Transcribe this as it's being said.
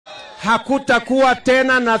Hakutakuwa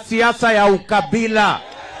tena na siasa ya ukabila.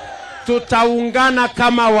 Tutaungana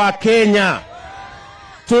kama Wakenya.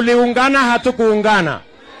 Tuliungana hatukuungana.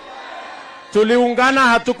 Tuliungana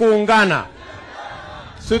hatukuungana.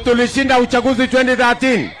 Si tulishinda uchaguzi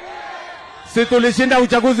 2013? Si tulishinda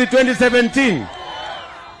uchaguzi 2017?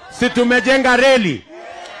 Si tumejenga reli?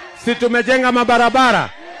 Si tumejenga mabarabara?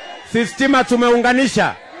 Si stima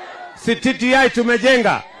tumeunganisha? Si TTI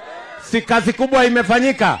tumejenga? Si kazi kubwa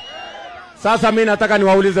imefanyika? Sasa mimi nataka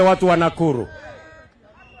niwaulize watu wa Nakuru.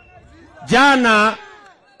 Jana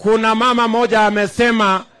kuna mama moja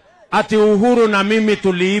amesema ati Uhuru na mimi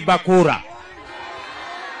tuliiba kura.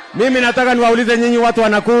 Mimi nataka niwaulize nyinyi watu wa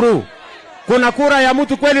Nakuru, kuna kura ya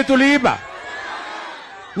mtu kweli tuliiba?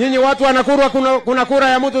 Nyinyi watu wa Nakuru, kuna kura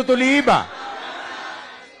ya mtu tuliiba?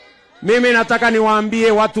 Mimi nataka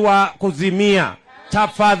niwaambie watu wa Kuzimia,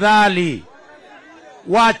 tafadhali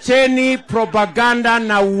wacheni propaganda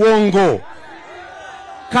na uongo.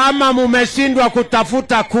 Kama mumeshindwa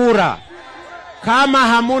kutafuta kura, kama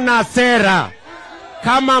hamuna sera,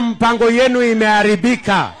 kama mpango yenu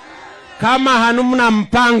imeharibika, kama hamuna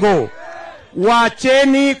mpango,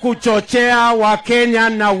 wacheni kuchochea Wakenya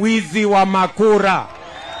na wizi wa makura.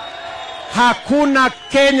 Hakuna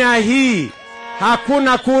Kenya hii,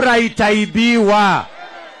 hakuna kura itaibiwa.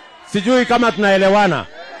 Sijui kama tunaelewana.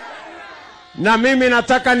 Na mimi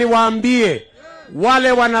nataka niwaambie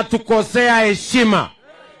wale wanatukosea heshima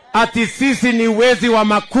ati sisi ni wezi wa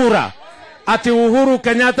makura, ati Uhuru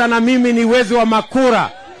Kenyatta na mimi ni wezi wa makura.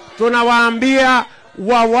 Tunawaambia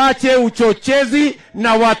wawache uchochezi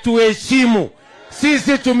na watuheshimu.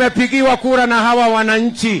 Sisi tumepigiwa kura na hawa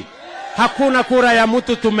wananchi. Hakuna kura ya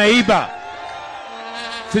mtu tumeiba.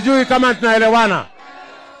 Sijui kama tunaelewana.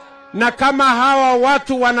 Na kama hawa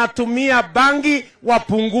watu wanatumia bangi,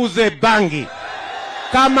 wapunguze bangi.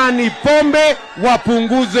 Kama ni pombe,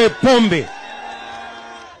 wapunguze pombe.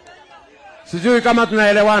 Sijui kama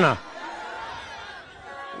tunaelewana.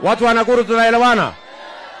 Watu wa Nakuru tunaelewana?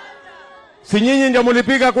 Si nyinyi ndio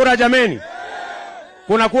mulipiga kura jameni?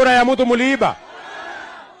 Kuna kura ya mtu muliiba?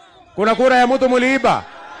 Kuna kura ya mtu muliiba?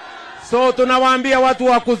 So tunawaambia watu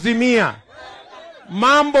wa Kuzimia,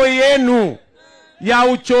 mambo yenu ya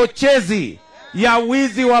uchochezi, ya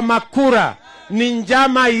wizi wa makura ni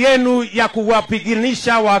njama yenu ya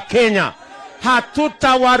kuwapiganisha Wakenya.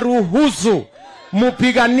 Hatutawaruhusu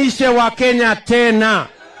mupiganishe Wakenya tena.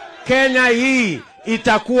 Kenya hii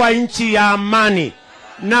itakuwa nchi ya amani.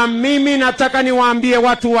 Na mimi nataka niwaambie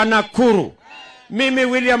watu wa Nakuru, mimi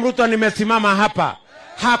William Ruto nimesimama hapa.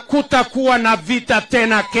 Hakutakuwa na vita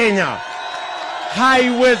tena Kenya.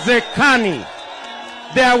 Haiwezekani.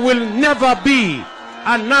 There will never be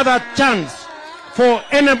another chance for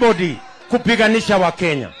anybody kupiganisha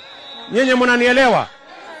Wakenya. Nyinyi mnanielewa?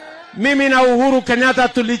 Mimi na Uhuru Kenyatta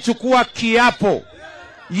tulichukua kiapo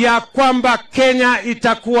ya kwamba Kenya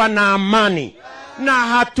itakuwa na amani. Na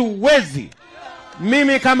hatuwezi,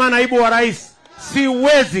 mimi kama naibu wa rais,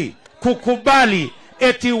 siwezi kukubali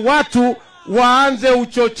eti watu waanze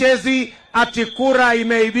uchochezi ati kura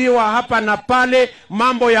imeibiwa hapa na pale,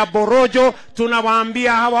 mambo ya borojo.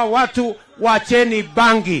 Tunawaambia hawa watu wacheni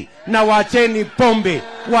bangi na wacheni pombe,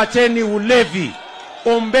 wacheni ulevi.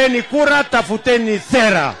 Ombeni kura, tafuteni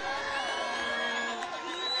sera.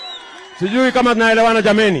 Sijui kama tunaelewana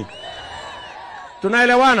jameni.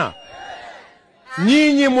 Tunaelewana?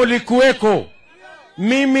 Nyinyi mulikuweko,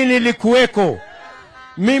 mimi nilikuweko.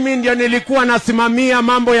 Mimi ndio nilikuwa nasimamia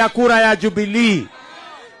mambo ya kura ya Jubilee.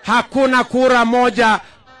 Hakuna kura moja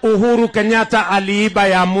Uhuru Kenyatta aliiba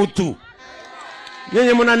ya mtu.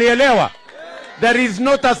 Nyinyi mnanielewa? There is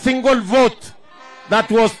not a single vote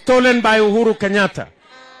that was stolen by Uhuru Kenyatta.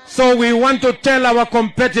 So we want to tell our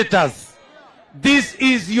competitors, this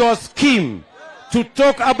is your scheme to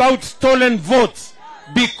talk about stolen votes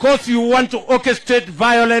because you want to orchestrate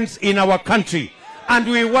violence in our country. And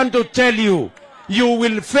we want to tell you, you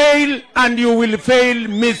will fail and you will fail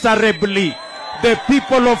miserably. The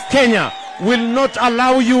people of Kenya will not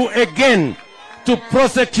allow you again to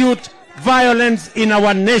prosecute violence in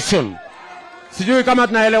our nation. Sijui kama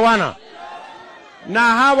tunaelewana. Na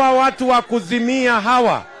hawa watu wa Kuzimia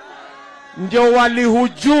hawa ndio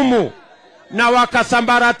walihujumu na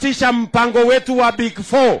wakasambaratisha mpango wetu wa Big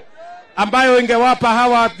Four ambayo ingewapa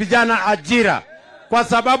hawa vijana ajira. Kwa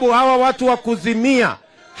sababu hawa watu wa Kuzimia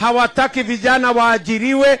hawataki vijana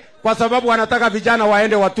waajiriwe, kwa sababu wanataka vijana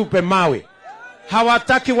waende watupe mawe.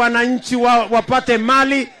 Hawataki wananchi wapate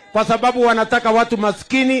mali, kwa sababu wanataka watu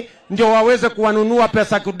maskini ndio waweze kuwanunua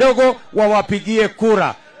pesa kidogo wawapigie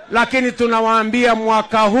kura. Lakini tunawaambia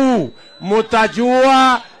mwaka huu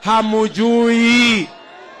mutajua hamujui.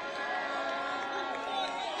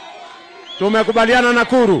 Tumekubaliana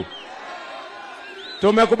Nakuru.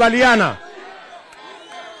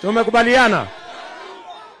 Tumekubaliana.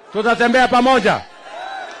 Tutatembea pamoja.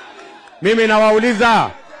 Mimi nawauliza,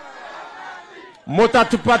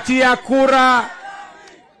 mutatupatia kura?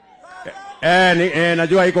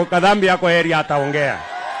 Najua iko kadhambi yako heri ataongea.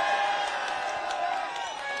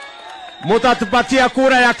 Mutatupatia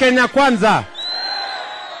kura ya Kenya Kwanza?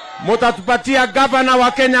 Mutatupatia gavana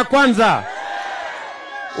wa Kenya Kwanza?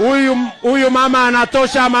 Huyu mama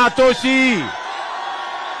anatosha ama hatoshi?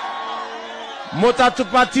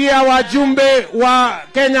 Mutatupatia wajumbe wa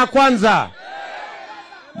Kenya Kwanza?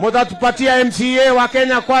 Mutatupatia MCA wa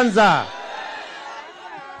Kenya Kwanza?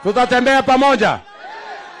 Tutatembea pamoja.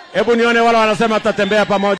 Hebu nione wale wanasema tutatembea pamoja.